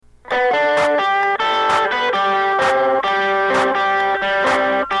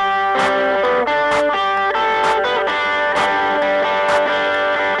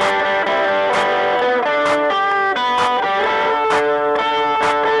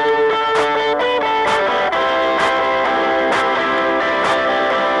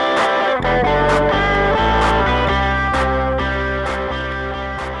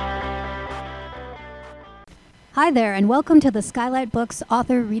Hi there, and welcome to the SKYLIGHT Books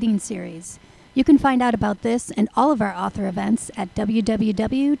Author Reading Series. You can find out about this and all of our author events at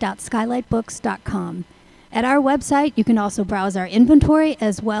www.skylightbooks.com. At our website, you can also browse our inventory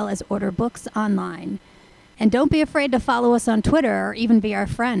as well as order books online. And don't be afraid to follow us on Twitter or even be our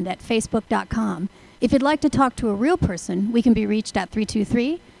friend at facebook.com. If you'd like to talk to a real person, we can be reached at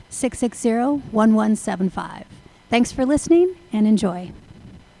 323-660-1175. Thanks for listening and enjoy.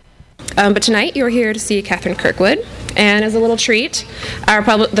 But tonight you're here to see Catherine Kirkwood, and as a little treat,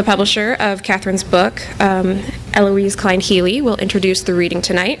 the publisher of Catherine's book, Eloise Klein-Healy, will introduce the reading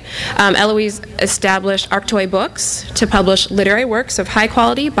tonight. Eloise established Arktoi Books to publish literary works of high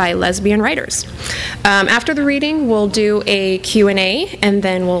quality by lesbian writers. After the reading, we'll do a Q&A, and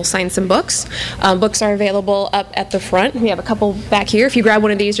then we'll sign some books. Books are available up at the front. We have a couple back here. If you grab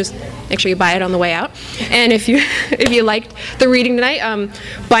one of these, just make sure you buy it on the way out. And if you liked the reading tonight,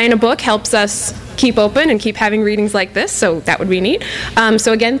 buying a book helps us keep open and keep having readings like this, so that would be neat.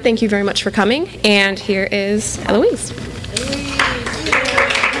 So again, thank you very much for coming, and here is Eloise.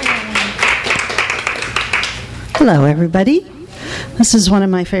 Hello, everybody. This is one of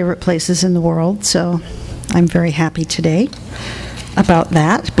my favorite places in the world, so I'm very happy today about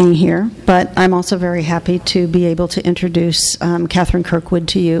that, being here. But I'm also very happy to be able to introduce Catherine Kirkwood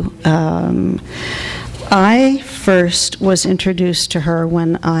to you. I first was introduced to her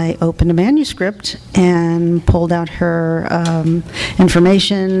when I opened a manuscript and pulled out her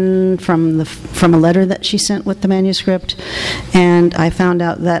information from a letter that she sent with the manuscript, and I found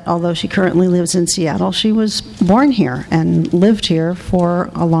out that although she currently lives in Seattle, she was born here and lived here for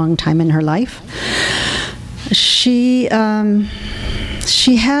a long time in her life. She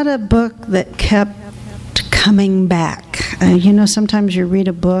had a book that kept coming back. Sometimes you read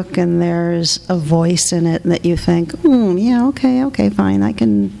a book and there's a voice in it that you think, okay, fine, I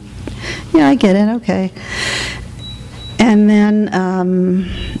get it, okay. And then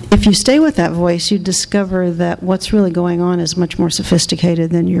if you stay with that voice, you discover that what's really going on is much more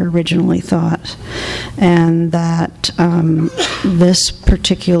sophisticated than you originally thought. And that this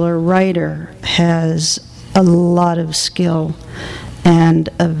particular writer has a lot of skill and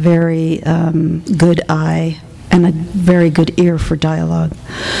a very good eye and a very good ear for dialogue.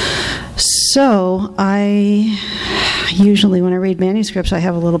 So I usually, when I read manuscripts, I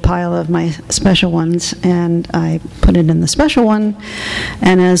have a little pile of my special ones, and I put it in the special one,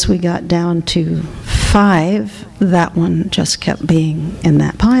 and as we got down to 5, that one just kept being in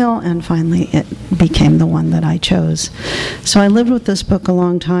that pile, and finally it became the one that I chose. So I lived with this book a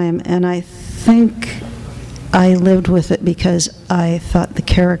long time, and I think I lived with it because I thought the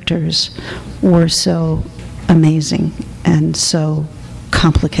characters were so amazing and so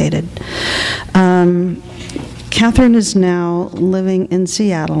complicated. Catherine is now living in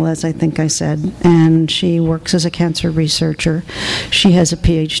Seattle, as I think I said, and she works as a cancer researcher. She has a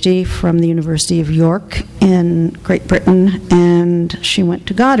PhD from the University of York in Great Britain, and she went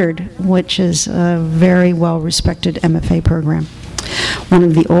to Goddard, which is a very well-respected MFA program. One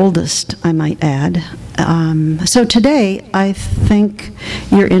of the oldest, I might add. So today, I think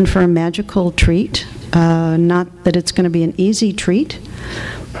you're in for a magical treat. Not that it's going to be an easy treat,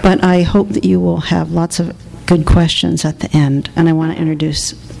 but I hope that you will have lots of good questions at the end. And I want to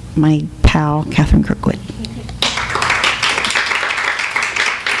introduce my pal, Catherine Kirkwood.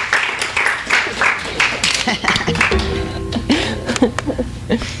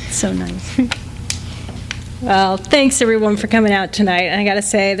 So nice. Well, thanks everyone for coming out tonight. And I got to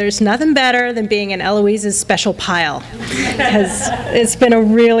say, there's nothing better than being in Eloise's special pile. It's been a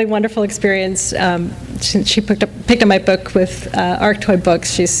really wonderful experience. Since she picked up my book with Arktoi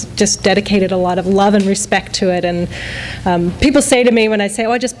Books, she's just dedicated a lot of love and respect to it. And people say to me when I say,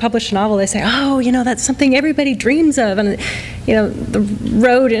 I just published a novel, they say, that's something everybody dreams of. And, the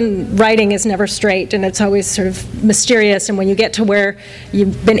road in writing is never straight, and it's always sort of mysterious. And when you get to where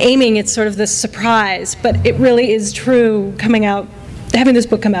you've been aiming, it's sort of this surprise. But it really is true. Having this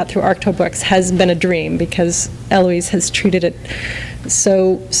book come out through Arktoi Books has been a dream because Eloise has treated it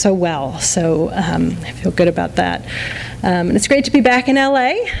so well. So I feel good about that. And it's great to be back in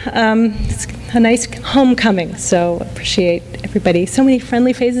LA. It's a nice homecoming. So appreciate everybody. So many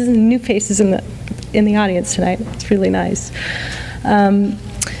friendly faces and new faces in the audience tonight. It's really nice.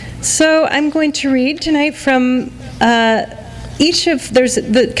 So I'm going to read tonight from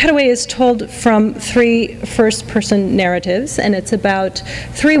the cutaway is told from 3 first-person narratives, and it's about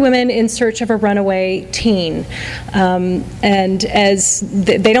 3 women in search of a runaway teen. And as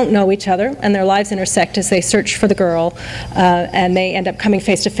they don't know each other, and their lives intersect as they search for the girl, and they end up coming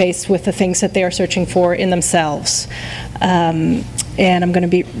face to face with the things that they are searching for in themselves. and I'm going to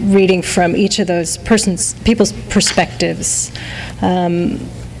be reading from each of those people's perspectives.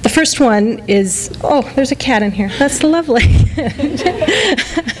 The first one is, oh, there's a cat in here. That's lovely.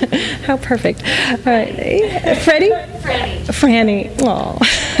 How perfect. All right. Freddie? Franny. Oh,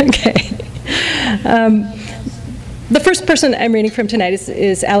 okay. The first person I'm reading from tonight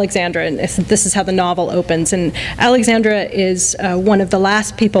is Alexandra, and this is how the novel opens. And Alexandra is one of the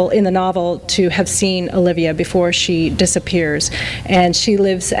last people in the novel to have seen Olivia before she disappears. And she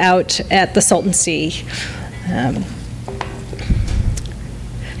lives out at the Salton Sea.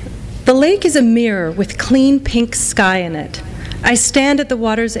 The lake is a mirror with clean pink sky in it. I stand at the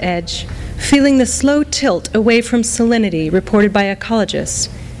water's edge, feeling the slow tilt away from salinity reported by ecologists.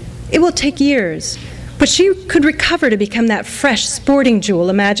 It will take years, but she could recover to become that fresh sporting jewel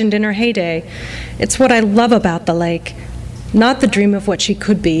imagined in her heyday. It's what I love about the lake, not the dream of what she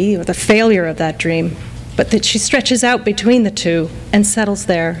could be or the failure of that dream, but that she stretches out between the two and settles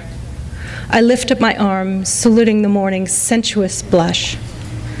there. I lift up my arms, saluting the morning's sensuous blush.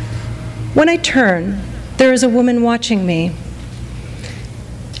 When I turn, there is a woman watching me.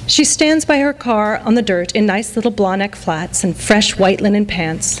 She stands by her car on the dirt in nice little blonde-neck flats and fresh white linen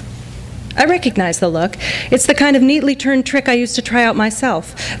pants. I recognize the look. It's the kind of neatly turned trick I used to try out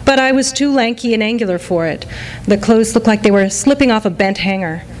myself, but I was too lanky and angular for it. The clothes look like they were slipping off a bent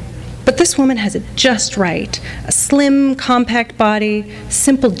hanger. But this woman has it just right. A slim, compact body,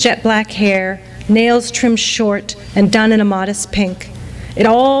 simple jet black hair, nails trimmed short and done in a modest pink. It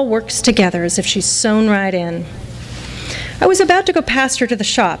all works together as if she's sewn right in. I was about to go past her to the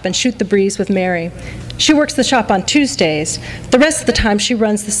shop and shoot the breeze with Mary. She works the shop on Tuesdays. The rest of the time she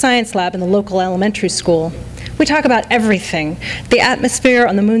runs the science lab in the local elementary school. We talk about everything: the atmosphere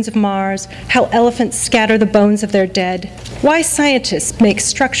on the moons of Mars, how elephants scatter the bones of their dead, why scientists make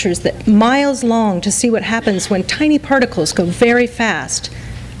structures that miles long to see what happens when tiny particles go very fast.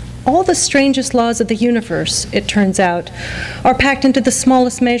 All the strangest laws of the universe, it turns out, are packed into the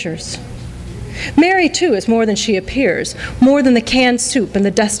smallest measures. Mary, too, is more than she appears, more than the canned soup and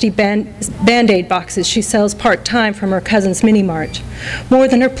the dusty Band-Aid boxes she sells part-time from her cousin's mini-mart, more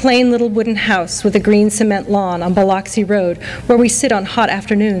than her plain little wooden house with a green cement lawn on Biloxi Road where we sit on hot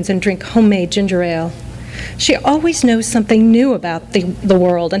afternoons and drink homemade ginger ale. She always knows something new about the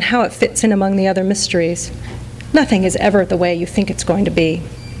world and how it fits in among the other mysteries. Nothing is ever the way you think it's going to be.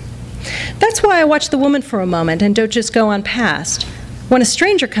 That's why I watch the woman for a moment and don't just go on past. When a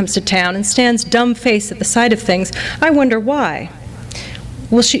stranger comes to town and stands dumb-faced at the sight of things, I wonder why.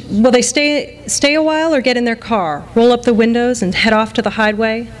 Will they stay a while or get in their car, roll up the windows, and head off to the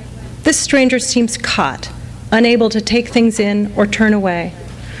highway? This stranger seems caught, unable to take things in or turn away.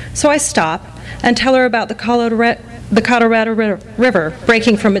 So I stop and tell her about the Colorado River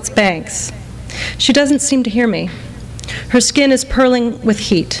breaking from its banks. She doesn't seem to hear me. Her skin is purling with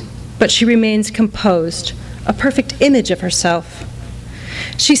heat, but she remains composed, a perfect image of herself.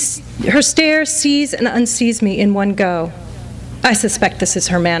 Her stare sees and unsees me in one go. I suspect this is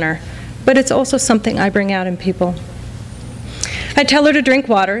her manner, but it's also something I bring out in people. I tell her to drink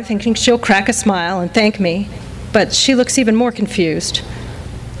water, thinking she'll crack a smile and thank me, but she looks even more confused.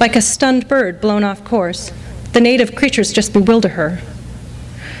 Like a stunned bird blown off course, the native creatures just bewilder her.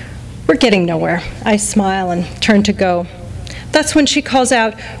 We're getting nowhere. I smile and turn to go. That's when she calls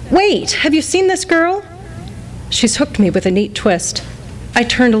out, "Wait, have you seen this girl?" She's hooked me with a neat twist. I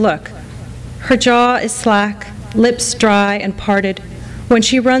turn to look. Her jaw is slack, lips dry and parted. When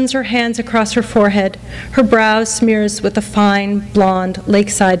she runs her hands across her forehead, her brow smears with a fine, blonde,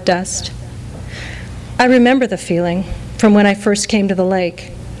 lakeside dust. I remember the feeling from when I first came to the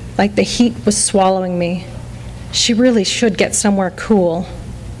lake, like the heat was swallowing me. She really should get somewhere cool.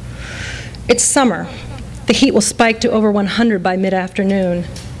 It's summer. The heat will spike to over 100 by mid-afternoon.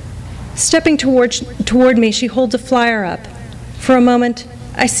 Stepping toward me, she holds a flyer up. For a moment,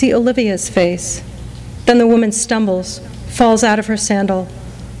 I see Olivia's face. Then the woman stumbles, falls out of her sandal,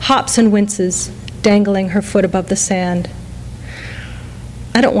 hops and winces, dangling her foot above the sand.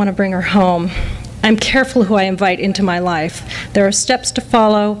 I don't want to bring her home. I'm careful who I invite into my life. There are steps to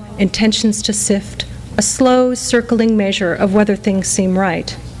follow, intentions to sift, a slow, circling measure of whether things seem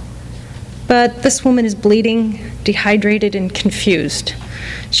right. But this woman is bleeding, dehydrated, and confused.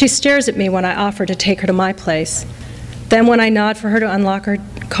 She stares at me when I offer to take her to my place. Then when I nod for her to unlock her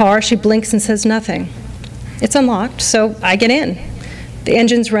car, she blinks and says nothing. It's unlocked, so I get in. The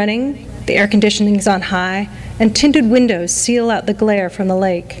engine's running, the air conditioning's on high, and tinted windows seal out the glare from the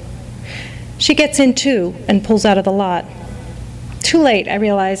lake. She gets in too and pulls out of the lot. Too late, I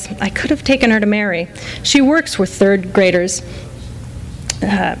realize I could have taken her to Mary. She works with third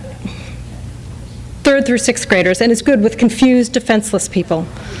 3rd through 6th graders and is good with confused, defenseless people.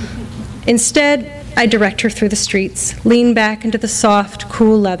 Instead, I direct her through the streets, lean back into the soft,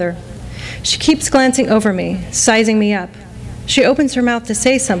 cool leather. She keeps glancing over me, sizing me up. She opens her mouth to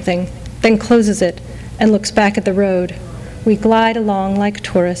say something, then closes it and looks back at the road. We glide along like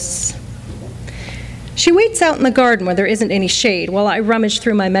tourists. She waits out in the garden where there isn't any shade while I rummage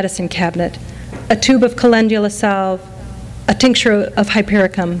through my medicine cabinet. A tube of calendula salve, a tincture of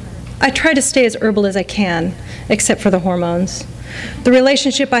hypericum. I try to stay as herbal as I can, except for the hormones. The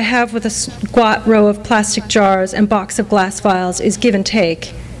relationship I have with a squat row of plastic jars and box of glass vials is give and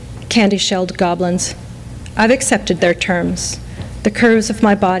take, candy-shelled goblins. I've accepted their terms, the curves of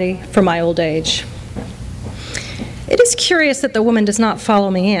my body for my old age. It is curious that the woman does not follow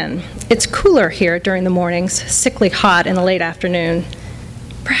me in. It's cooler here during the mornings, sickly hot in the late afternoon.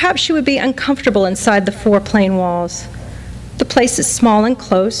 Perhaps she would be uncomfortable inside the 4 plain walls. The place is small and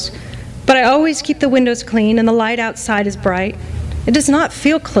close, but I always keep the windows clean and the light outside is bright. It does not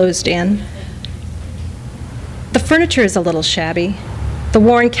feel closed in. The furniture is a little shabby. The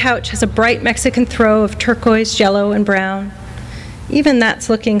worn couch has a bright Mexican throw of turquoise, yellow, and brown. Even that's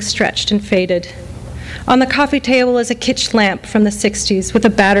looking stretched and faded. On the coffee table is a kitsch lamp from the 60s with a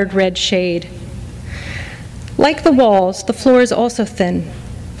battered red shade. Like the walls, the floor is also thin.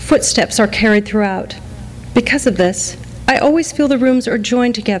 Footsteps are carried throughout. Because of this, I always feel the rooms are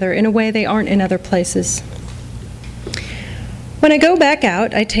joined together in a way they aren't in other places. When I go back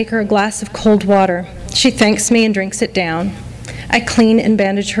out, I take her a glass of cold water. She thanks me and drinks it down. I clean and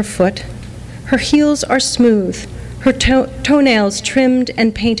bandage her foot. Her heels are smooth, her toenails trimmed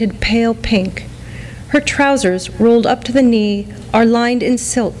and painted pale pink. Her trousers, rolled up to the knee, are lined in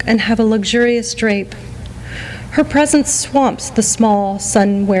silk and have a luxurious drape. Her presence swamps the small,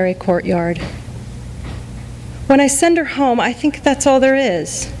 sun-weary courtyard. When I send her home, I think that's all there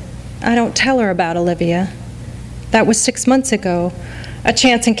is. I don't tell her about Olivia. That was 6 months ago, a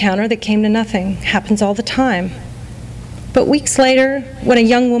chance encounter that came to nothing. Happens all the time. But weeks later, when a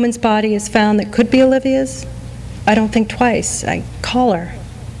young woman's body is found that could be Olivia's, I don't think twice. I call her.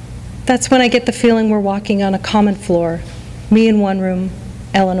 That's when I get the feeling we're walking on a common floor, me in one room,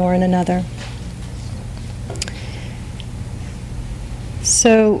 Eleanor in another.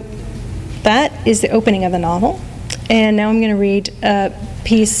 So that is the opening of the novel. And now I'm going to read a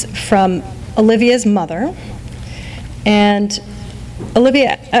piece from Olivia's mother. And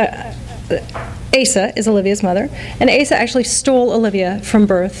Asa is Olivia's mother, and Asa actually stole Olivia from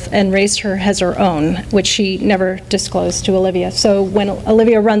birth and raised her as her own, which she never disclosed to Olivia. So when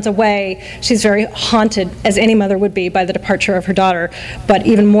Olivia runs away, she's very haunted, as any mother would be, by the departure of her daughter, but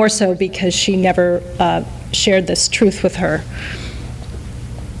even more so because she never shared this truth with her.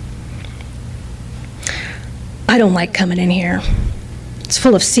 I don't like coming in here. It's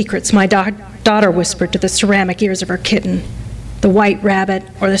full of secrets, my daughter whispered to the ceramic ears of her kitten, the white rabbit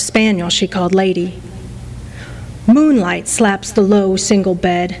or the spaniel she called Lady. Moonlight slaps the low single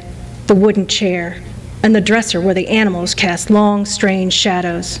bed, the wooden chair, and the dresser where the animals cast long, strange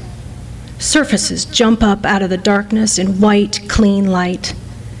shadows. Surfaces jump up out of the darkness in white, clean light.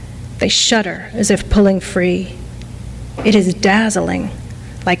 They shudder as if pulling free. It is dazzling,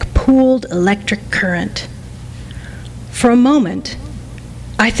 like pooled electric current. For a moment,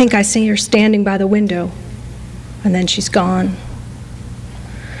 I think I see her standing by the window, and then she's gone.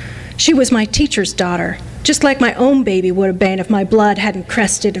 She was my teacher's daughter, just like my own baby would have been if my blood hadn't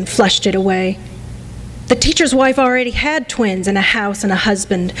crested and flushed it away. The teacher's wife already had twins and a house and a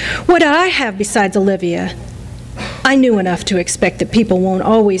husband. What did I have besides Olivia? I knew enough to expect that people won't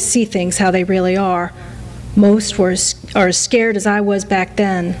always see things how they really are. Most are as scared as I was back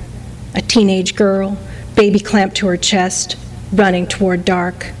then. A teenage girl, baby clamped to her chest, running toward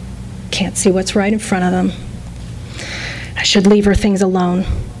dark. Can't see what's right in front of them. I should leave her things alone.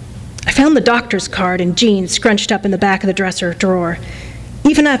 I found the doctor's card and jeans scrunched up in the back of the dresser drawer.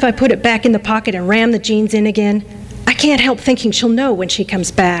 Even if I put it back in the pocket and ram the jeans in again, I can't help thinking she'll know when she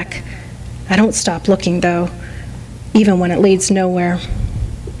comes back. I don't stop looking, though, even when it leads nowhere.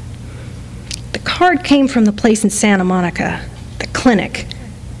 The card came from the place in Santa Monica, the clinic.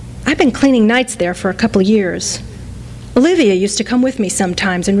 I've been cleaning nights there for a couple years. Olivia used to come with me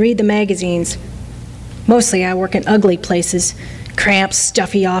sometimes and read the magazines. Mostly I work in ugly places, cramped,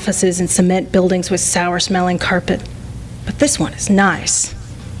 stuffy offices and cement buildings with sour-smelling carpet. But this one is nice.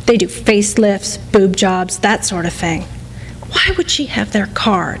 They do facelifts, boob jobs, that sort of thing. Why would she have their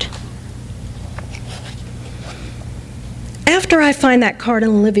card? After I find that card in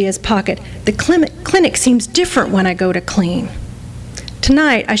Olivia's pocket, the clinic seems different when I go to clean.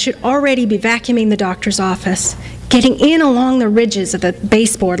 Tonight, I should already be vacuuming the doctor's office, getting in along the ridges of the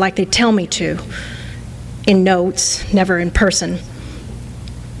baseboard like they tell me to. in notes, never in person.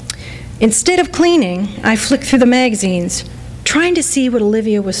 Instead of cleaning, I flicked through the magazines, trying to see what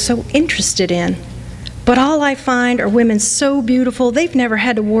Olivia was so interested in. But all I find are women so beautiful, they've never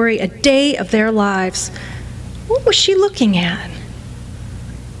had to worry a day of their lives. What was she looking at?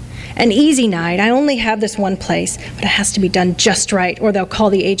 An easy night. I only have this one place, but it has to be done just right, or they'll call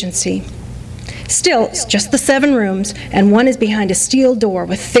the agency. Still, it's just the 7 rooms, and one is behind a steel door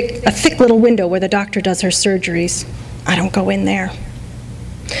with a thick little window where the doctor does her surgeries. I don't go in there.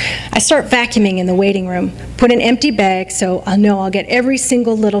 I start vacuuming in the waiting room, put an empty bag so I'll know I'll get every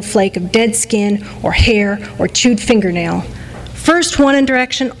single little flake of dead skin or hair or chewed fingernail. First one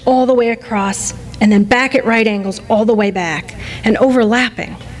direction all the way across, and then back at right angles all the way back, and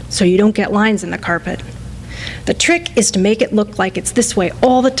overlapping so you don't get lines in the carpet. The trick is to make it look like it's this way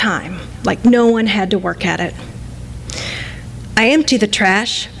all the time, like no one had to work at it. I empty the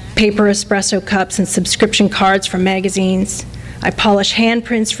trash, paper espresso cups and subscription cards from magazines. I polish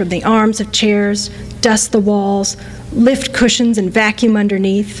handprints from the arms of chairs, dust the walls, lift cushions and vacuum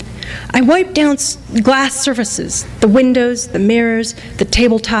underneath. I wipe down glass surfaces, the windows, the mirrors, the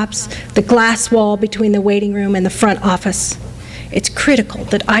tabletops, the glass wall between the waiting room and the front office. It's critical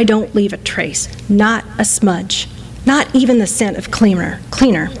that I don't leave a trace, not a smudge, not even the scent of cleaner,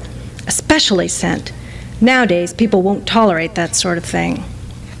 especially scent. Nowadays, people won't tolerate that sort of thing.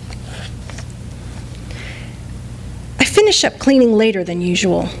 I finish up cleaning later than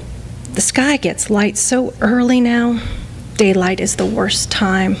usual. The sky gets light so early now. Daylight is the worst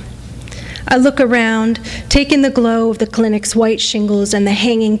time. I look around, take in the glow of the clinic's white shingles and the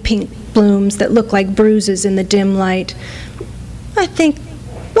hanging pink blooms that look like bruises in the dim light. I think,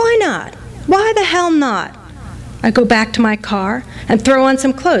 why not? Why the hell not? I go back to my car and throw on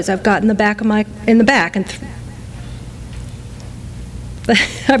some clothes I've got in the back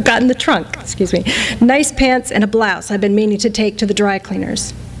I've got in the trunk, Nice pants and a blouse I've been meaning to take to the dry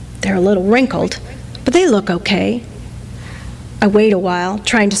cleaners. They're a little wrinkled, but they look okay. I wait a while,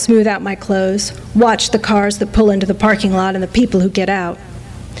 trying to smooth out my clothes, watch the cars that pull into the parking lot and the people who get out.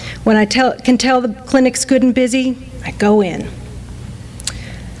 When I can tell the clinic's good and busy, I go in.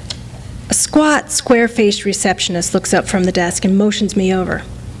 A squat, square-faced receptionist looks up from the desk and motions me over.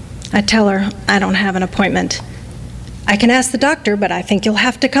 I tell her I don't have an appointment. I can ask the doctor, but I think you'll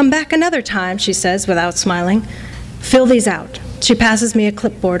have to come back another time, she says without smiling. Fill these out. She passes me a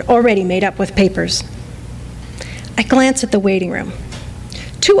clipboard already made up with papers. I glance at the waiting room.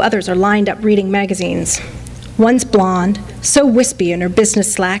 2 others are lined up reading magazines. One's blonde, so wispy in her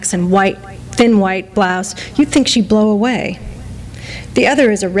business slacks and thin white blouse, you'd think she'd blow away. The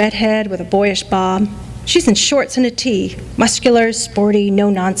other is a redhead with a boyish bob. She's in shorts and a tee, muscular, sporty, no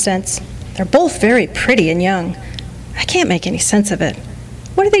nonsense. They're both very pretty and young. I can't make any sense of it.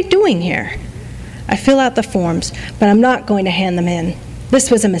 What are they doing here? I fill out the forms, but I'm not going to hand them in. This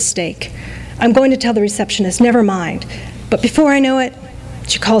was a mistake. I'm going to tell the receptionist, never mind. But before I know it,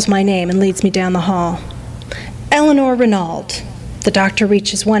 she calls my name and leads me down the hall. Eleanor Renaud. The doctor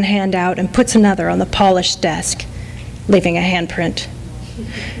reaches one hand out and puts another on the polished desk, leaving a handprint.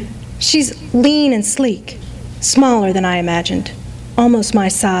 She's lean and sleek, smaller than I imagined, almost my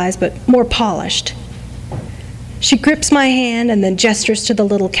size, but more polished. She grips my hand and then gestures to the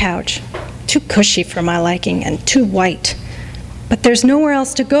little couch, too cushy for my liking and too white. But there's nowhere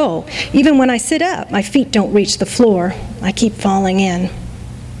else to go. Even when I sit up, my feet don't reach the floor. I keep falling in.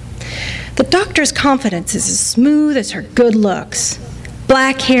 The doctor's confidence is as smooth as her good looks.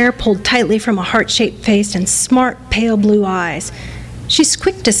 Black hair pulled tightly from a heart-shaped face and smart, pale blue eyes. She's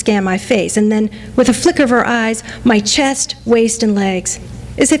quick to scan my face, and then, with a flick of her eyes, my chest, waist, and legs,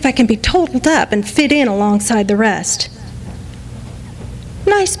 as if I can be totaled up and fit in alongside the rest.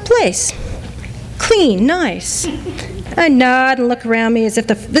 Nice place. Clean, nice. I nod and look around me as if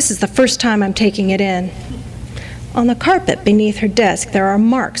this is the first time I'm taking it in. On the carpet beneath her desk, there are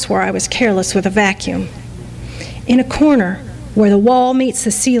marks where I was careless with a vacuum. In a corner, where the wall meets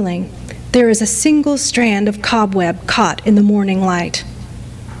the ceiling, there is a single strand of cobweb caught in the morning light.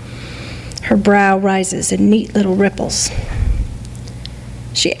 Her brow rises in neat little ripples.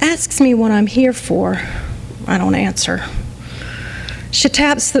 She asks me what I'm here for. I don't answer. She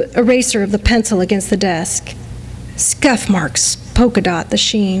taps the eraser of the pencil against the desk. Scuff marks polka dot the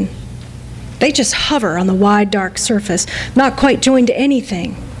sheen. They just hover on the wide, dark surface, not quite joined to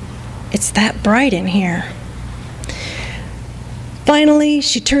anything. It's that bright in here. Finally,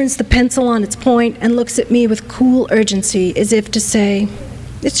 she turns the pencil on its point and looks at me with cool urgency, as if to say,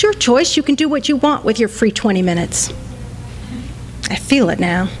 "It's your choice. You can do what you want with your free 20 minutes. I feel it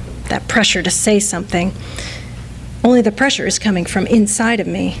now, that pressure to say something. Only the pressure is coming from inside of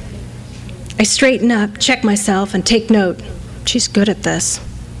me. I straighten up, check myself, and take note. She's good at this.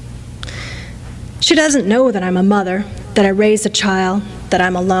 She doesn't know that I'm a mother, that I raised a child, that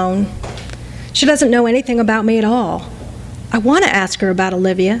I'm alone. She doesn't know anything about me at all. I want to ask her about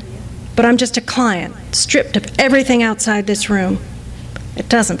Olivia, but I'm just a client, stripped of everything outside this room. It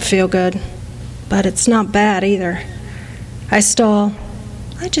doesn't feel good, but it's not bad either. I stall.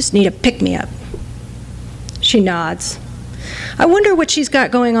 I just need a pick-me-up. She nods. I wonder what she's got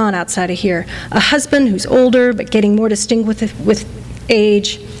going on outside of here. A husband who's older but getting more distinct with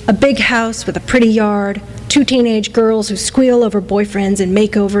age, a big house with a pretty yard, 2 teenage girls who squeal over boyfriends and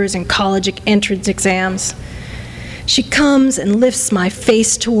makeovers and college entrance exams. She comes and lifts my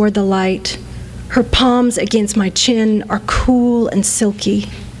face toward the light. Her palms against my chin are cool and silky.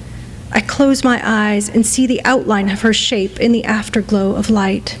 I close my eyes and see the outline of her shape in the afterglow of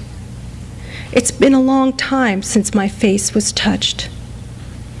light. It's been a long time since my face was touched.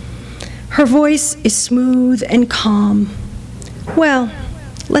 Her voice is smooth and calm. Well,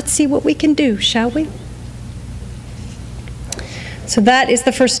 let's see what we can do, shall we? So that is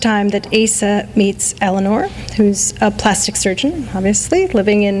the first time that Asa meets Eleanor, who's a plastic surgeon, obviously,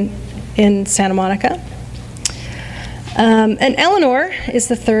 living in Santa Monica. And Eleanor is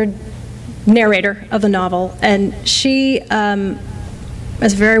the third narrator of the novel, and she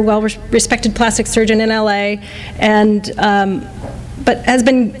is a very well-respected plastic surgeon in LA, and but has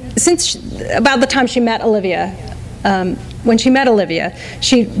been, since about the time she met Olivia, when she met Olivia,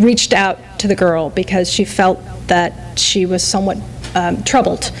 she reached out to the girl because she felt that she was somewhat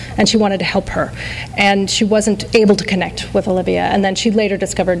troubled, and she wanted to help her. And she wasn't able to connect with Olivia, and then she later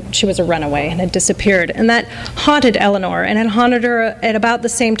discovered she was a runaway and had disappeared. And that haunted Eleanor, and it haunted her at about the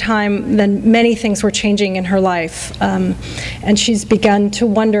same time that many things were changing in her life. And she's begun to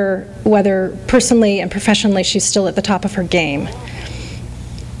wonder whether personally and professionally she's still at the top of her game.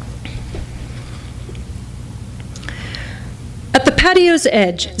 At the patio's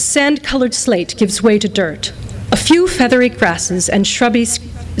edge, sand-colored slate gives way to dirt. A few feathery grasses and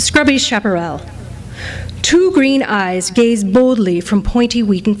scrubby chaparral. 2 green eyes gaze boldly from pointy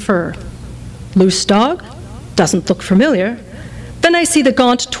wheaten fur. Loose dog? Doesn't look familiar. Then I see the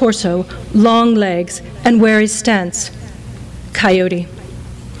gaunt torso, long legs, and wary stance. Coyote.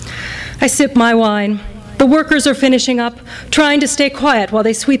 I sip my wine. The workers are finishing up, trying to stay quiet while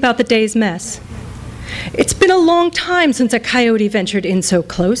they sweep out the day's mess. It's been a long time since a coyote ventured in so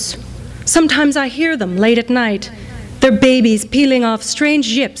close. Sometimes I hear them late at night, their babies peeling off strange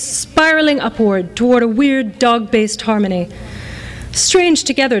yips, spiraling upward toward a weird dog-based harmony. Strange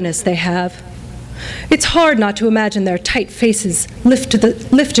togetherness they have. It's hard not to imagine their tight faces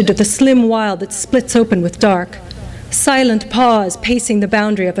lifted to the slim wild that splits open with dark, silent paws pacing the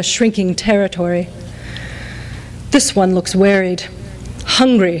boundary of a shrinking territory. This one looks worried,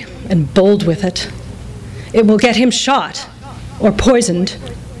 hungry, and bold with it. It will get him shot or poisoned.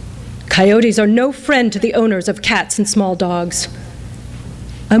 Coyotes are no friend to the owners of cats and small dogs.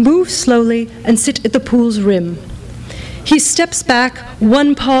 I move slowly and sit at the pool's rim. He steps back,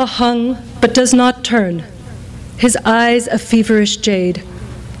 one paw hung, but does not turn. His eyes a feverish jade,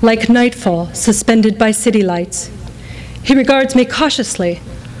 like nightfall suspended by city lights. He regards me cautiously.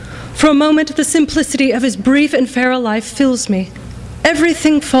 For a moment, the simplicity of his brief and feral life fills me.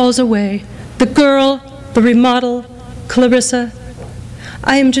 Everything falls away. The girl, the remodel, Clarissa.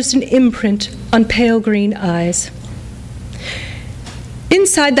 I am just an imprint on pale green eyes.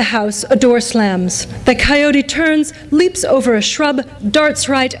 Inside the house, a door slams. The coyote turns, leaps over a shrub, darts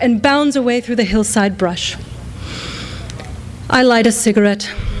right, and bounds away through the hillside brush. I light a cigarette.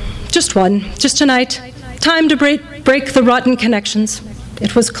 Just one, just tonight. Time to break the rotten connections.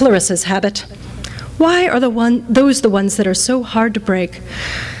 It was Clarissa's habit. Why are those the ones that are so hard to break?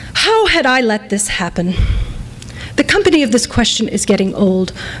 How had I let this happen? The company of this question is getting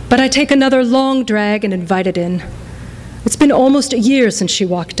old, but I take another long drag and invite it in. It's been almost a year since she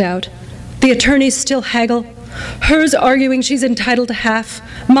walked out. The attorneys still haggle, hers arguing she's entitled to half,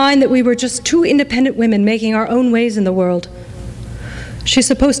 mine that we were just 2 independent women making our own ways in the world. She's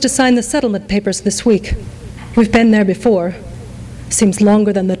supposed to sign the settlement papers this week. We've been there before. Seems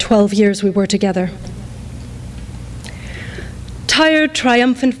longer than the 12 years we were together. Tired,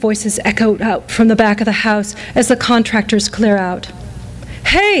 triumphant voices echo out from the back of the house as the contractors clear out.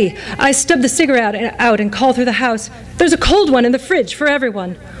 Hey, I stub the cigarette out and call through the house. There's a cold one in the fridge for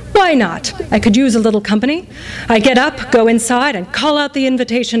everyone. Why not? I could use a little company. I get up, go inside, and call out the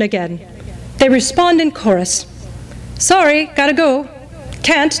invitation again. They respond in chorus. Sorry, gotta go.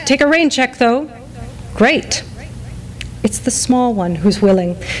 Can't take a rain check, though. Great. It's the small one who's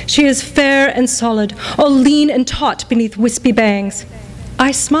willing. She is fair and solid, all lean and taut beneath wispy bangs. I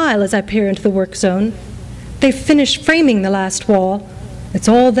smile as I peer into the work zone. They've finished framing the last wall. It's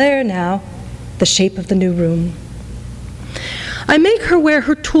all there now, the shape of the new room. I make her wear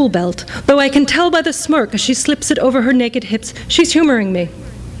her tool belt, though I can tell by the smirk as she slips it over her naked hips she's humoring me.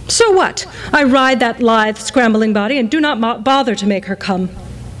 So what? I ride that lithe, scrambling body and do not bother to make her come.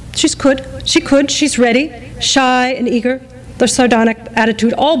 She could, she's ready, shy and eager, the sardonic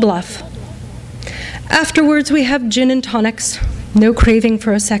attitude all bluff. Afterwards we have gin and tonics, no craving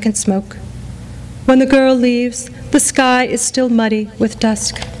for a second smoke. When the girl leaves, the sky is still muddy with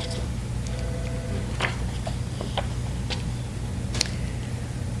dusk.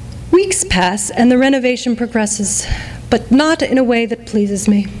 Weeks pass and the renovation progresses, but not in a way that pleases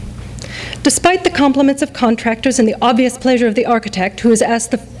me. Despite the compliments of contractors and the obvious pleasure of the architect who is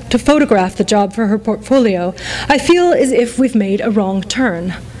asked to photograph the job for her portfolio, I feel as if we've made a wrong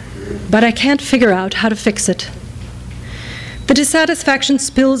turn. But I can't figure out how to fix it. The dissatisfaction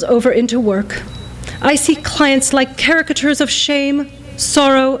spills over into work. I see clients like caricatures of shame,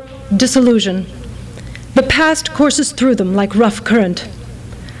 sorrow, disillusion. The past courses through them like rough current.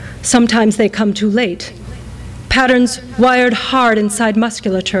 Sometimes they come too late. Patterns wired hard inside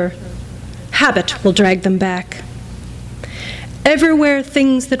musculature. Habit will drag them back. Everywhere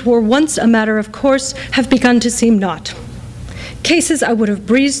things that were once a matter of course have begun to seem not. Cases I would have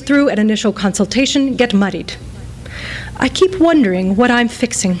breezed through at initial consultation get muddied. I keep wondering what I'm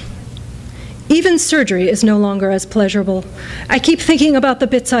fixing. Even surgery is no longer as pleasurable. I keep thinking about the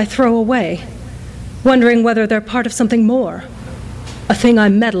bits I throw away, wondering whether they're part of something more, a thing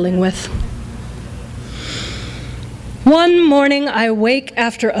I'm meddling with. One morning I wake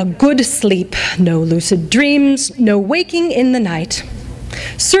after a good sleep, no lucid dreams, no waking in the night.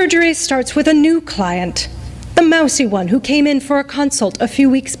 Surgery starts with a new client, the mousy one who came in for a consult a few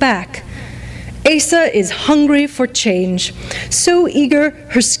weeks back. Asa is hungry for change, so eager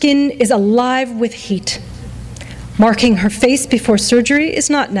her skin is alive with heat. Marking her face before surgery is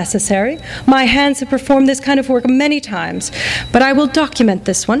not necessary. My hands have performed this kind of work many times, but I will document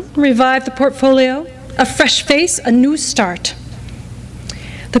this one, revive the portfolio, a fresh face, a new start.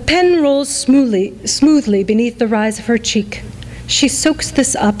 The pen rolls smoothly beneath the rise of her cheek. She soaks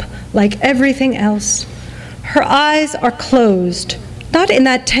this up like everything else. Her eyes are closed, not in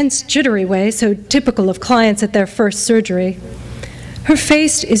that tense, jittery way so typical of clients at their first surgery. Her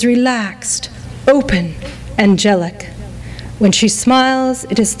face is relaxed, open, angelic. When she smiles,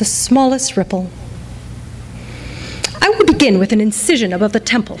 it is the smallest ripple. I will begin with an incision above the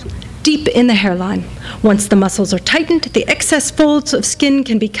temple, deep in the hairline. Once the muscles are tightened, the excess folds of skin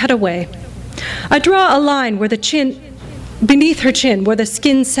can be cut away. I draw a line where beneath her chin, where the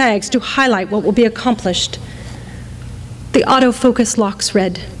skin sags to highlight what will be accomplished. The autofocus locks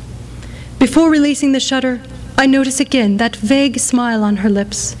red. Before releasing the shutter, I notice again that vague smile on her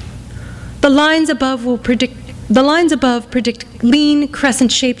lips. The lines above predict lean,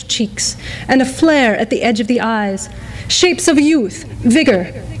 crescent-shaped cheeks and a flare at the edge of the eyes, shapes of youth,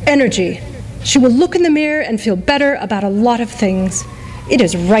 vigor, energy. She will look in the mirror and feel better about a lot of things. It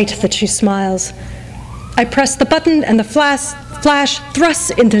is right that she smiles. I press the button and the flash thrusts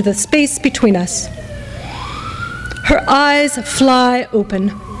into the space between us. Her eyes fly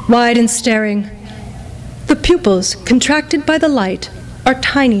open, wide and staring. The pupils, contracted by the light, are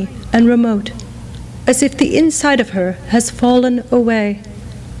tiny and remote, as if the inside of her has fallen away.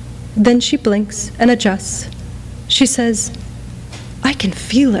 Then she blinks and adjusts. She says, "I can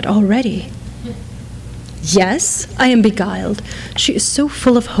feel it already." Yes, I am beguiled. She is so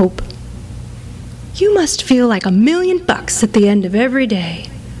full of hope. "You must feel like $1,000,000 at the end of every day."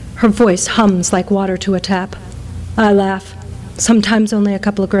 Her voice hums like water to a tap. I laugh, sometimes only a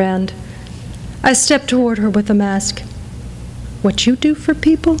couple of grand. I step toward her with the mask. "What you do for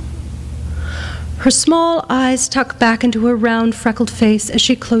people?" Her small eyes tuck back into her round, freckled face as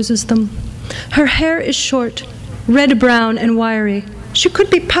she closes them. Her hair is short, red-brown and wiry. She could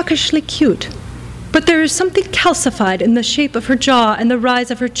be puckishly cute, but there is something calcified in the shape of her jaw and the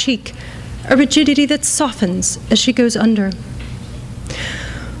rise of her cheek, a rigidity that softens as she goes under.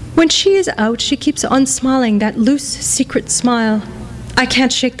 When she is out, she keeps on smiling, that loose, secret smile. I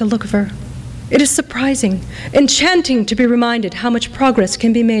can't shake the look of her. It is surprising, enchanting to be reminded how much progress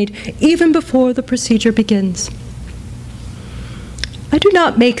can be made even before the procedure begins. I do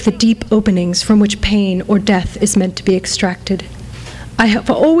not make the deep openings from which pain or death is meant to be extracted. I have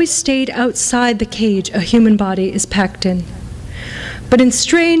always stayed outside the cage a human body is packed in. But in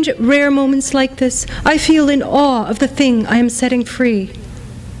strange, rare moments like this, I feel in awe of the thing I am setting free.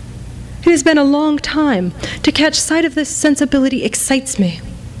 It has been a long time. To catch sight of this sensibility excites me.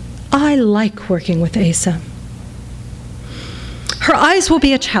 I like working with Asa. Her eyes will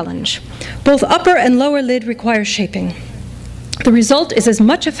be a challenge. Both upper and lower lid require shaping. The result is as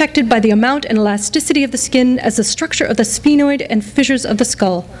much affected by the amount and elasticity of the skin as the structure of the sphenoid and fissures of the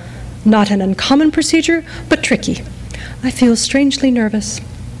skull. Not an uncommon procedure, but tricky. I feel strangely nervous.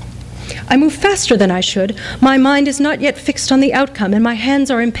 I move faster than I should. My mind is not yet fixed on the outcome, and my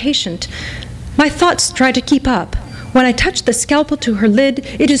hands are impatient. My thoughts try to keep up. When I touch the scalpel to her lid,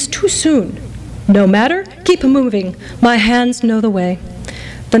 it is too soon. No matter, keep moving. My hands know the way.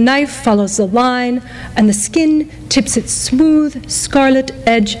 The knife follows the line, and the skin tips its smooth, scarlet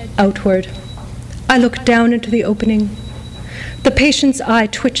edge outward. I look down into the opening. The patient's eye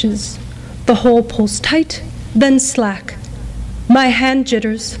twitches. The hole pulls tight, then slack. My hand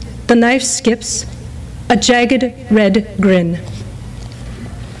jitters. The knife skips. A jagged red grin.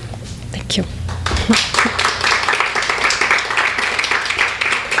 Thank you.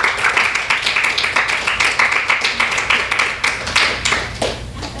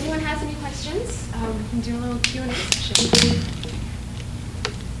 Do a little Q&A session.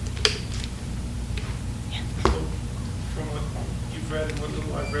 From what you've read and what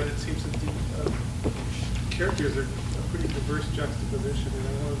little I've read, it seems that the characters are a pretty diverse juxtaposition, and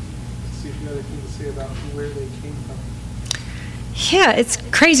I wanted to see if you had anything to say about where they came from. Yeah, it's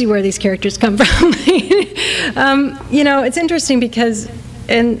crazy where these characters come from. It's interesting because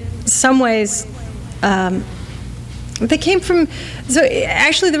in some ways, they came from, so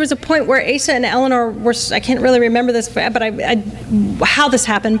actually there was a point where Asa and Eleanor were, I can't really remember this, but how this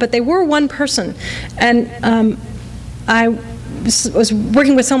happened, but they were one person. And I was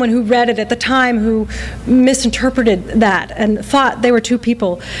working with someone who read it at the time who misinterpreted that and thought they were two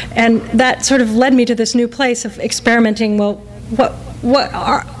people. And that sort of led me to this new place of experimenting, well, what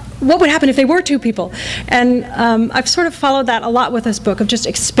would happen if they were two people? And I've sort of followed that a lot with this book, of just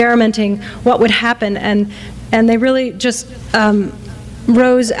experimenting what would happen, and they really just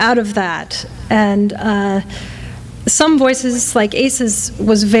rose out of that. And some voices, like Ace's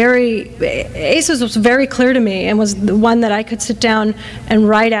was very clear to me, and was the one that I could sit down and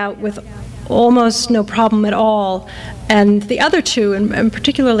write out with almost no problem at all. And the other two, and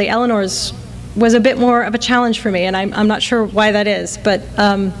particularly Eleanor's, was a bit more of a challenge for me, and I'm not sure why that is, but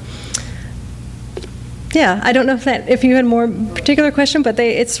yeah, I don't know if you had a more particular question, but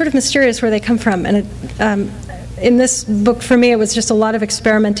it's sort of mysterious where they come from. And in this book, for me, it was just a lot of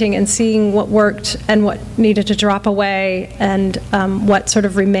experimenting and seeing what worked and what needed to drop away, and what sort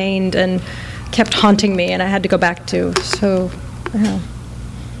of remained and kept haunting me, and I had to go back to. So, yeah.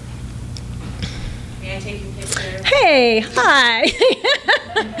 May I take your picture? Hey, hi.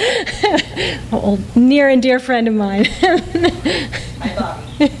 Old near and dear friend of mine. Hi,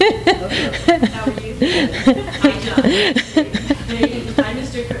 Bobby. How are you? Hi, John. Hi,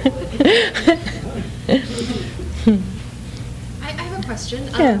 Mr. Kirkwood. I have a question.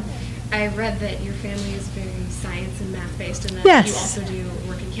 Yeah. I read that your family is very science and math-based, and that Yes. you also do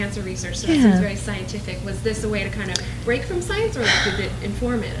work in cancer research, so it seems very scientific. Was this a way to kind of break from science, or did it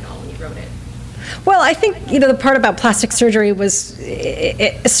inform it at all when you wrote it? Well, I think, the part about plastic surgery was,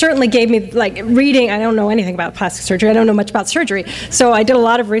 it certainly gave me, like, reading. I don't know anything about plastic surgery. I don't know much about surgery. So I did a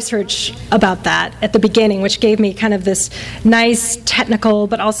lot of research about that at the beginning, which gave me kind of this nice technical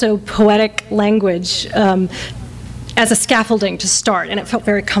but also poetic language as a scaffolding to start, and it felt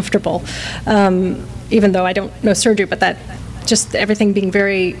very comfortable, even though I don't know surgery, but that just everything being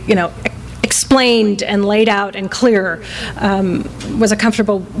very, explained and laid out and clear was a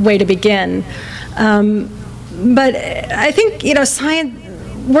comfortable way to begin. But I think,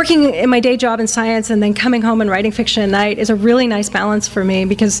 science, working in my day job in science and then coming home and writing fiction at night is a really nice balance for me,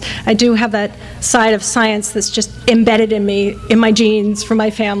 because I do have that side of science that's just embedded in me, in my genes, from my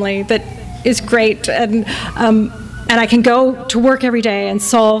family, that is great. And I can go to work every day and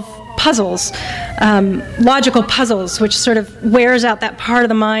solve puzzles, logical puzzles, which sort of wears out that part of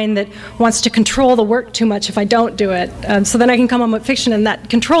the mind that wants to control the work too much if I don't do it. So then I can come home with fiction, and that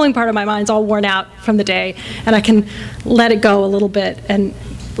controlling part of my mind's all worn out from the day, and I can let it go a little bit, and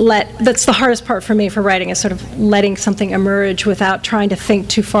that's the hardest part for me for writing, is sort of letting something emerge without trying to think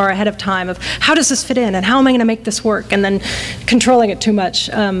too far ahead of time of how does this fit in, and how am I going to make this work, and then controlling it too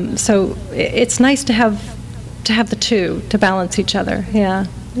much. So it's nice to have the two to balance each other. Yeah,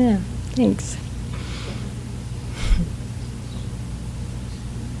 thanks.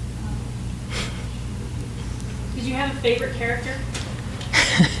 Did you have a favorite character?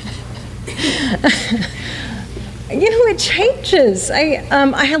 It changes.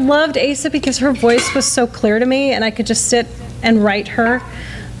 I had loved Asa because her voice was so clear to me, and I could just sit and write her.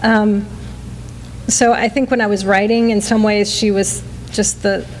 So I think when I was writing, in some ways, she was just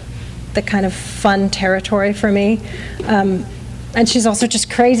the kind of fun territory for me. and she's also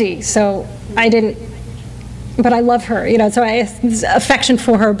just crazy, so but I love her, so I have this affection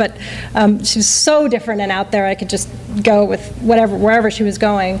for her, but she's so different and out there, I could just go with wherever she was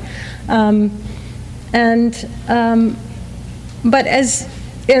going. But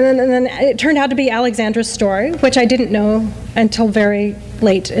and then it turned out to be Alexandra's story, which I didn't know until very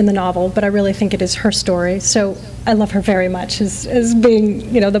late in the novel, but I really think it is her story. So I love her very much as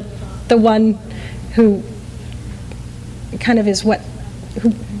being, the one who kind of is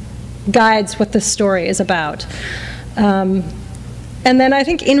who guides what this story is about. And then I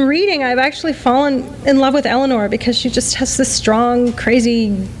think in reading, I've actually fallen in love with Eleanor because she just has this strong,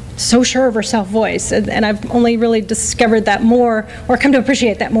 crazy, so sure of herself voice, and I've only really discovered that more, or come to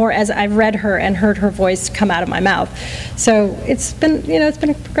appreciate that more, as I've read her and heard her voice come out of my mouth. So it's been a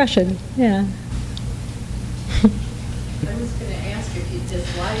progression. Yeah. I was going to ask if you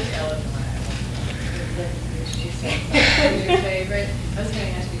dislike Eleanor. She's your favorite. I was going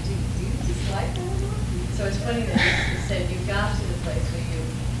to ask you, do you dislike Eleanor? So it's funny that you said you got to the place where you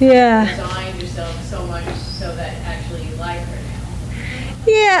resigned yourself so much so that actually you like her now.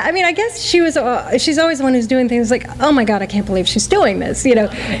 Yeah, I mean, I guess she's always the one who's doing things like, oh my God, I can't believe she's doing this,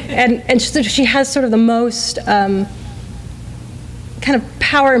 and she has sort of the most kind of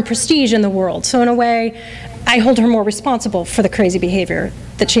power and prestige in the world. So in a way, I hold her more responsible for the crazy behavior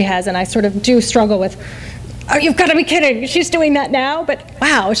that she has, and I sort of do struggle with, oh, you've got to be kidding, she's doing that now, but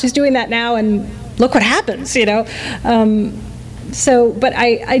wow, she's doing that now, and look what happens, But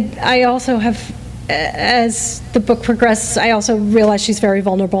I also have, as the book progresses, I also realize she's very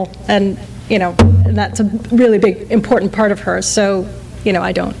vulnerable, and that's a really big, important part of her. So,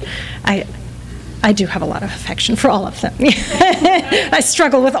 I do have a lot of affection for all of them. I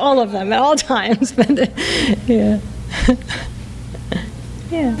struggle with all of them at all times, but yeah. I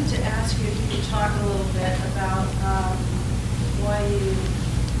wanted to ask you if you could talk a little bit about why you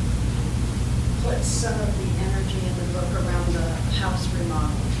put some of the energy in the book around the house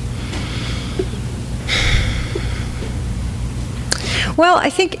remodel. Well, I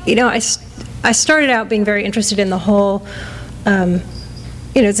think, I started out being very interested in the whole,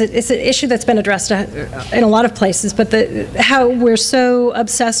 it's an issue that's been addressed in a lot of places, but how we're so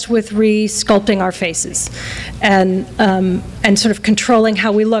obsessed with re-sculpting our faces and sort of controlling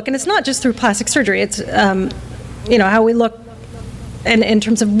how we look. And it's not just through plastic surgery. It's, how we look in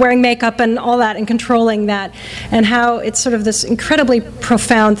terms of wearing makeup and all that and controlling that, and how it's sort of this incredibly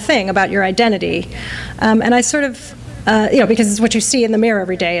profound thing about your identity. And I sort of, because it's what you see in the mirror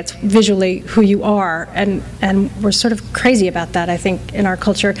every day. It's visually who you are, and we're sort of crazy about that, I think, in our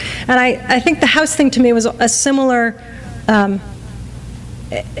culture. And I think the house thing to me was a similar.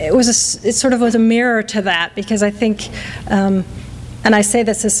 It sort of was a mirror to that, because I think, and I say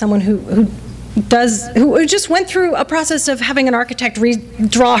this as someone who just went through a process of having an architect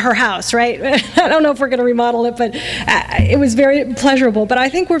redraw her house, right? I don't know if we're going to remodel it, but it was very pleasurable. But I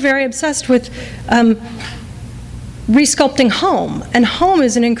think we're very obsessed with resculpting home, and home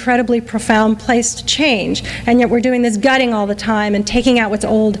is an incredibly profound place to change, and yet we're doing this gutting all the time and taking out what's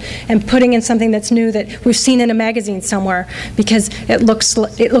old and putting in something that's new that we've seen in a magazine somewhere because it looks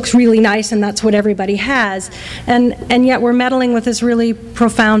really nice and that's what everybody has, and yet we're meddling with this really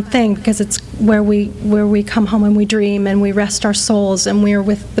profound thing, because it's where we come home and we dream and we rest our souls and we're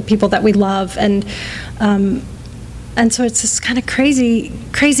with the people that we love, and so it's this kind of crazy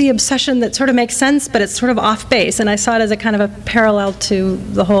obsession that sort of makes sense, but it's sort of off base. And I saw it as a kind of a parallel to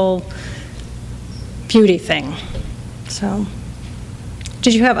the whole beauty thing. So,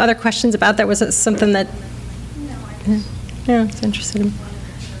 did you have other questions about that? Was it something that? No, I yeah, it's interesting.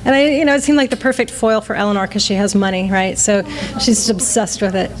 And it seemed like the perfect foil for Eleanor because she has money, right? So she's obsessed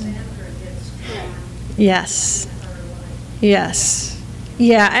with it. Yes. Yes.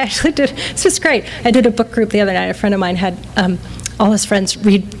 Yeah, I actually did. This was great. I did a book group the other night. A friend of mine had all his friends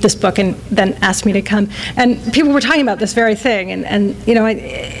read this book and then asked me to come. And people were talking about this very thing. And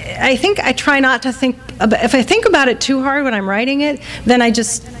I think I try not to think about, if I think about it too hard when I'm writing it, then I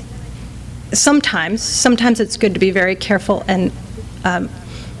just, sometimes it's good to be very careful and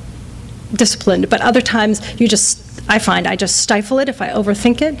disciplined. But other times I find I just stifle it if I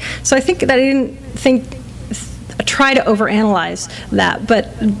overthink it. So I think that I didn't try to overanalyze that, but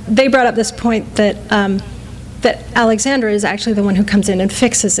they brought up this point that Alexandra is actually the one who comes in and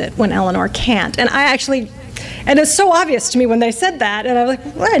fixes it when Eleanor can't. And and it's so obvious to me when they said that, and I was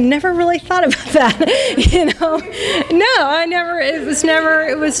like, well, I never really thought about that, No, I never, it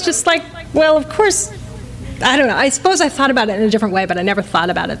was just like, well, of course, I don't know, I suppose I thought about it in a different way, but I never thought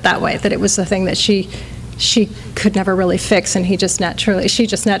about it that way, that it was the thing that she could never really fix, and she just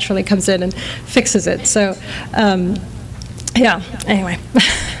naturally comes in and fixes it. So, Yeah, anyway.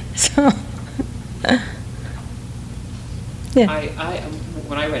 So, yeah.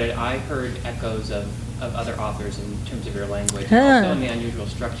 When I read it, I heard echoes of other authors in terms of your language. Also in the unusual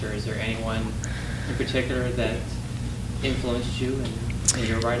structure, is there anyone in particular that influenced you in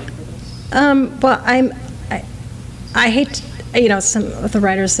your writing for this? Well, I hate, some of the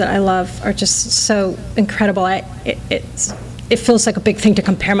writers that I love are just so incredible. It feels like a big thing to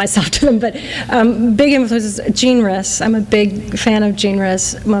compare myself to them, but big influences, Jean Rhys. I'm a big fan of Jean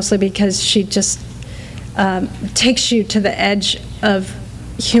Rhys, mostly because she just takes you to the edge of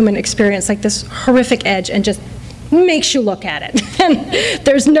human experience, like this horrific edge, and just makes you look at it. And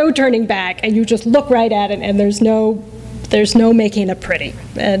there's no turning back, and you just look right at it, and there's no making it pretty.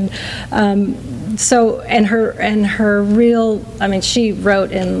 And her real, she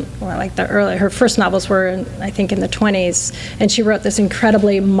wrote in, her first novels were I think in the 20s, and she wrote this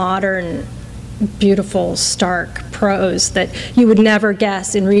incredibly modern, beautiful, stark prose that you would never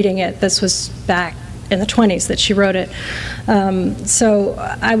guess in reading it. This was back in the 20s that she wrote it. So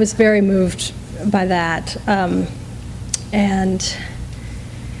I was very moved by that. And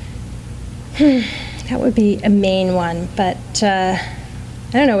that would be a main one, but I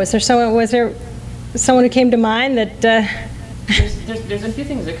don't know. Was there someone who came to mind that? There's a few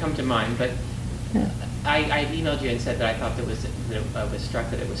things that come to mind, but I emailed you and said that I thought I was struck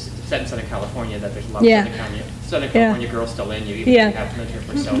that it was set in Southern California, that there's a lot of Southern California girls still in you, even if you have lived here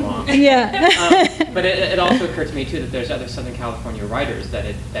for so long. Yeah. But it also occurred to me too that there's other Southern California writers that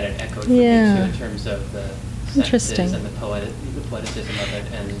it echoed for me too, in terms of the sentences and the poeticism of it,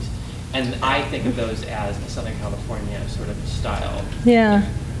 and I think of those as the Southern California sort of style. Yeah.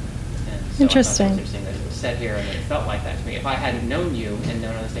 And so interesting. I thought it was interesting that it was set here and that it felt like that to me. If I hadn't known you and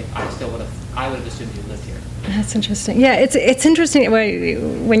known other things, I would have assumed you lived here. That's interesting. Yeah, it's interesting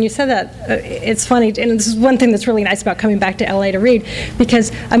when you said that. It's funny, and this is one thing that's really nice about coming back to LA to read,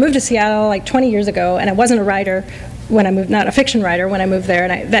 because I moved to Seattle like 20 years ago, and I wasn't a writer when I moved, not a fiction writer when I moved there,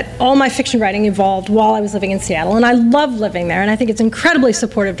 and that all my fiction writing evolved while I was living in Seattle, and I love living there, and I think it's incredibly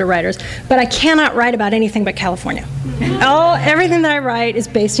supportive to writers, but I cannot write about anything but California. Everything that I write is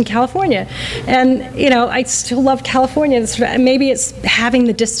based in California, and I still love California. Maybe it's having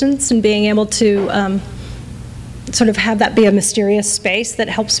the distance and being able to sort of have that be a mysterious space that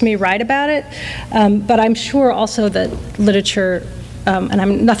helps me write about it, but I'm sure also that literature,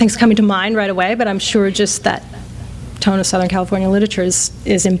 and nothing's coming to mind right away, but I'm sure just that tone of Southern California literature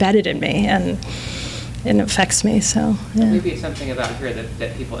is embedded in me, and it affects me. So maybe it's something about here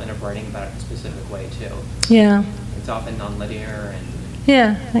that people end up writing about it in a specific way too. Yeah. It's often nonlinear and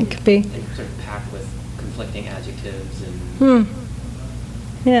that could be. And sort of packed with conflicting adjectives and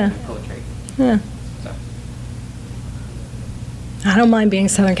poetry. Yeah. So. I don't mind being a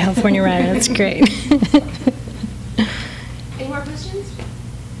Southern California writer. That's great. Any more questions?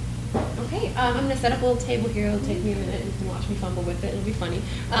 Okay, I'm going to set up a little table here. It'll take me a minute, and you can watch me fumble with it. It'll be funny.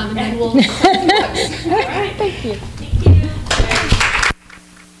 And then we'll books. All right. Thank you. Thank you.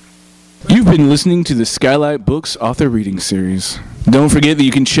 You've been listening to the SKYLIGHT Books Author Reading Series. Don't forget that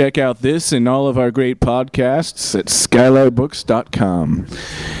you can check out this and all of our great podcasts at skylightbooks.com.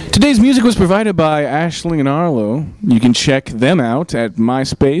 Today's music was provided by Ashling and Arlo. You can check them out at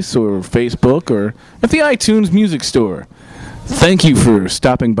MySpace or Facebook or at the iTunes Music Store. Thank you for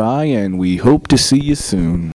stopping by, and we hope to see you soon.